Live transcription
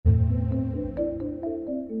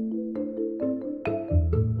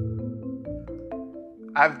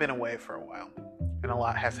I've been away for a while, and a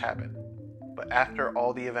lot has happened. But after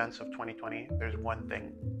all the events of 2020, there's one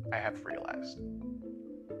thing I have realized.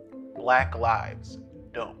 Black lives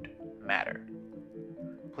don't matter.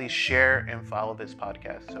 Please share and follow this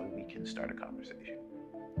podcast so we can start a conversation.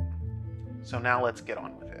 So now let's get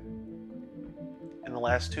on with it. In the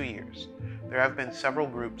last 2 years, there have been several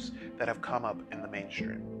groups that have come up in the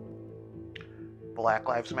mainstream. Black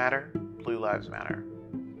Lives Matter, Blue Lives Matter,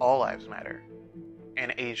 All Lives Matter,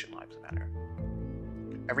 and Asian Lives Matter.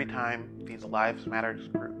 Every time these Lives Matter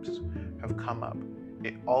groups have come up,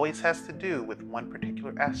 it always has to do with one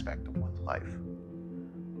particular aspect of one's life.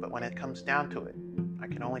 But when it comes down to it, I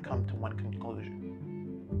can only come to one conclusion.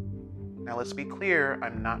 Now let's be clear,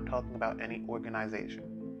 I'm not talking about any organization,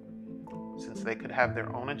 since they could have their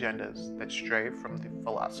own agendas that stray from the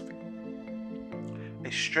philosophy. I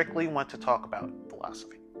strictly want to talk about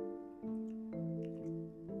philosophy.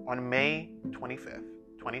 On May 25th,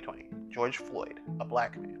 2020, George Floyd, a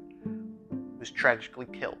black man, was tragically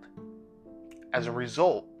killed. As a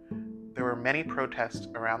result, there were many protests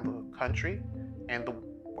around the country and the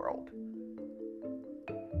world.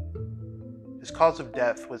 His cause of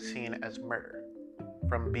death was seen as murder,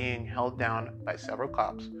 from being held down by several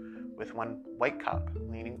cops, with one white cop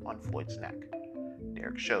leaning on Floyd's neck,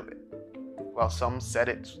 Derek Chauvin. While some said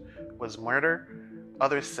it was murder,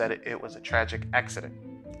 others said it was a tragic accident,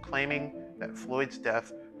 claiming that Floyd's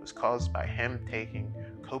death was caused by him taking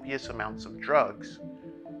copious amounts of drugs.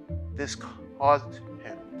 This caused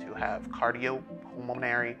him to have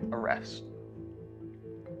cardiopulmonary arrest.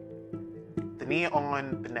 The knee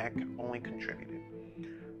on the neck only contributed,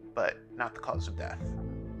 but not the cause of death.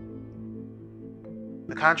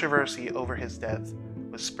 The controversy over his death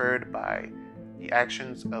was spurred by the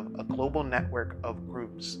actions of a global network of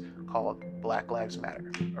groups called Black Lives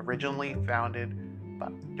Matter, originally founded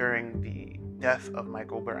during the death of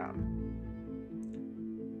Michael Brown,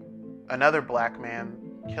 another black man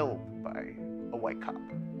killed by a white cop.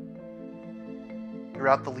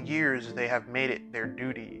 Throughout the years, they have made it their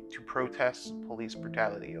duty to protest police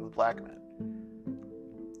brutality of black men.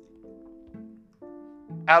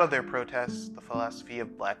 Out of their protests, the philosophy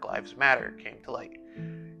of Black Lives Matter came to light.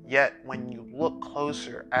 Yet, when you look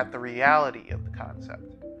closer at the reality of the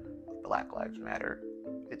concept of Black Lives Matter,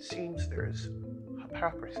 it seems there is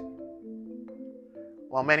hypocrisy.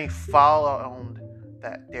 While many found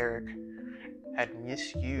that Derek had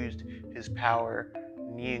misused his power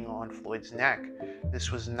kneeling on Floyd's neck,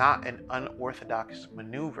 this was not an unorthodox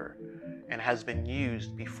maneuver and has been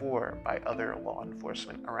used before by other law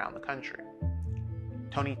enforcement around the country.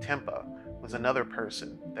 Tony Timpa was another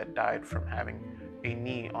person that died from having a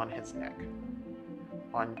knee on his neck.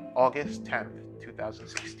 On August 10th,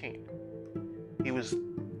 2016, he was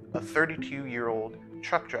a 32-year-old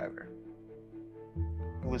truck driver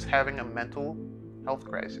who was having a mental health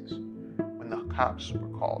crisis when the cops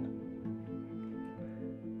were called.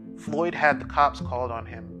 Floyd had the cops called on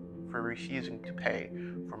him for refusing to pay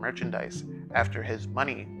for merchandise after his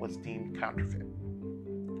money was deemed counterfeit.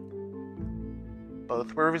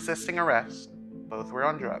 Both were resisting arrest, both were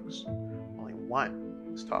on drugs. Only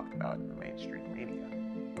one was talked about in the mainstream media.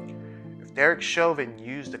 If Derek Chauvin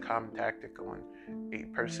used a common tactic on a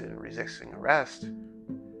person resisting arrest,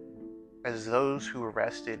 as those who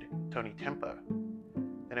arrested Tony Timpa,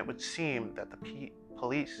 then it would seem that the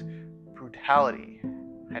police brutality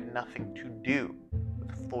had nothing to do with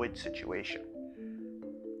the Floyd situation.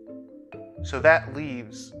 So that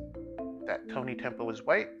leaves that Tony Timpa was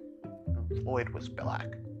white and Floyd was black.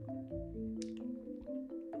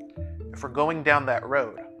 If we're going down that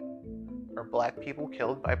road, are black people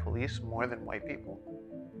killed by police more than white people?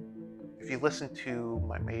 If you listen to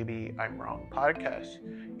my Maybe I'm Wrong podcast,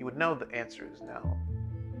 you would know the answer is no.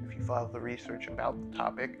 If you follow the research about the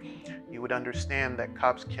topic, you would understand that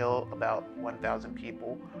cops kill about 1,000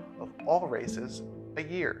 people of all races a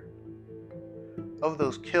year. Of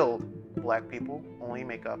those killed, black people only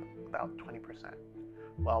make up about 20%,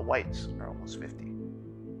 while whites are almost 50%.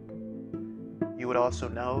 You would also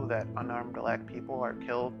know that unarmed black people are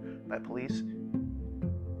killed by police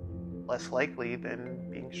less likely than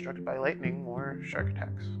being struck by lightning or shark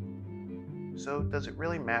attacks. So does it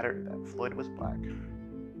really matter that Floyd was black?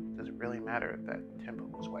 Does it really matter that Timpa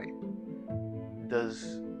was white?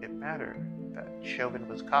 Does it matter that Chauvin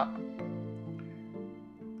was cop?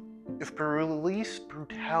 If police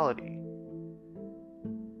brutality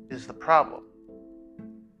is the problem,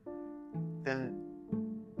 then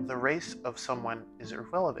the race of someone is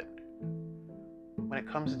irrelevant. When it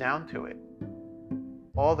comes down to it,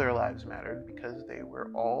 all their lives mattered because they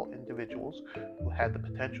were all individuals who had the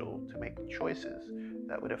potential to make choices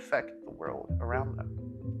that would affect the world around them.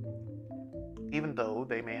 Even though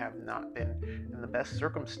they may have not been in the best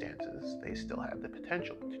circumstances, they still had the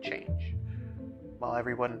potential to change. While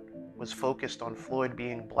everyone was focused on Floyd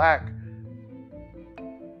being black,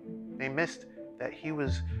 they missed that he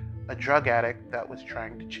was a drug addict that was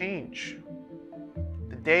trying to change.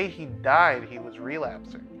 The day he died, he was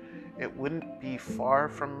relapsing. It wouldn't be far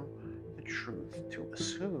from the truth to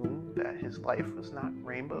assume that his life was not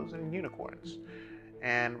rainbows and unicorns,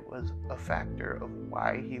 and was a factor of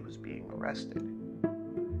why he was being arrested.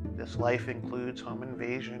 This life includes home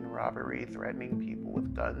invasion, robbery, threatening people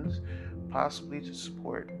with guns, possibly to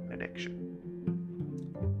support an addiction.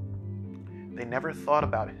 They never thought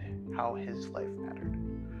about how his life mattered.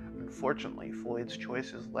 Unfortunately, Floyd's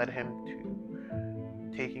choices led him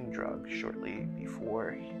to taking drugs shortly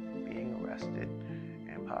before being arrested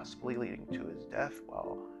and possibly leading to his death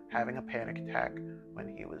while having a panic attack when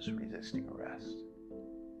he was resisting arrest.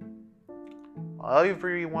 While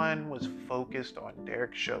everyone was focused on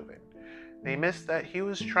Derek Chauvin, they missed that he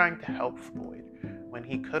was trying to help Floyd when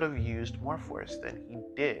he could have used more force than he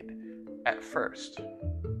did at first.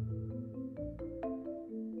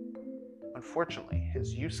 Unfortunately,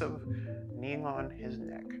 his use of kneeing on his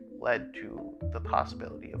neck led to the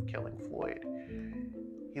possibility of killing Floyd.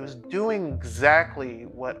 He was doing exactly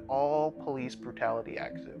what all police brutality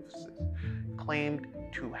activists claimed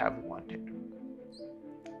to have wanted.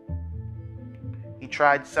 He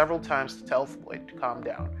tried several times to tell Floyd to calm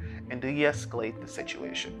down and de-escalate the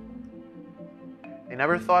situation. They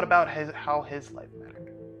never thought about how his life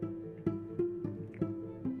mattered.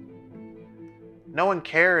 No one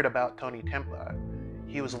cared about Tony Timpa.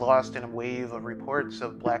 He was lost in a wave of reports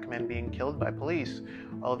of black men being killed by police,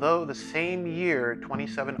 although the same year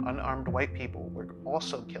 27 unarmed white people were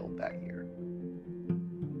also killed that year.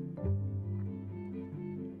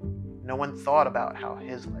 No one thought about how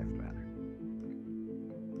his life mattered.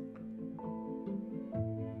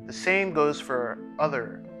 The same goes for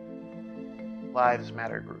other Lives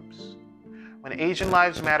Matter groups. When Asian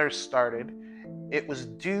Lives Matter started, it was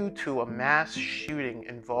due to a mass shooting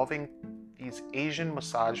involving these Asian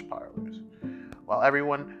massage parlors. While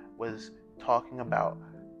everyone was talking about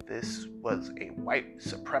this was a white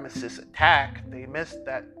supremacist attack, they missed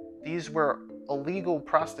that these were illegal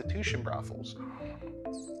prostitution brothels,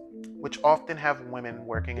 which often have women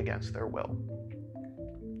working against their will.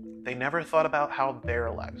 They never thought about how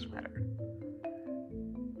their lives mattered.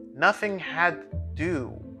 Nothing had to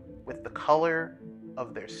do with the color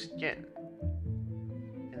of their skin.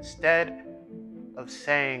 Instead of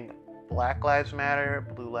saying Black Lives Matter,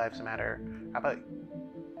 Blue Lives Matter, how about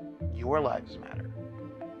your lives matter?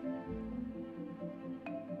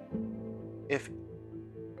 If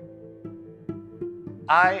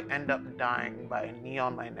I end up dying by a knee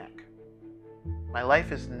on my neck, my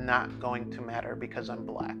life is not going to matter because I'm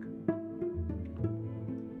black.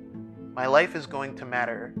 My life is going to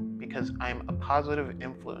matter because I'm a positive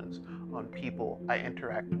influence on people I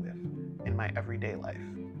interact with in my everyday life.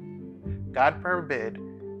 God forbid,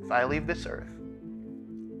 if I leave this earth,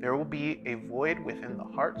 there will be a void within the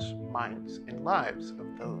hearts, minds, and lives of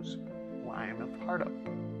those who I am a part of.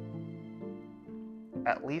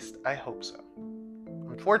 At least I hope so.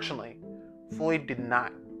 Unfortunately, Floyd did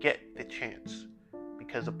not get the chance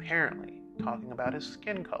because apparently talking about his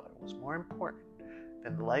skin color was more important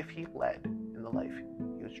than the life he led and the life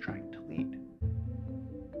he was trying to lead.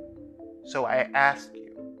 So I ask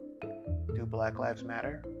you, do Black Lives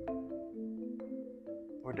Matter?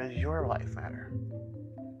 Or does your life matter?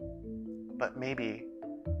 But maybe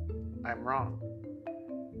I'm wrong.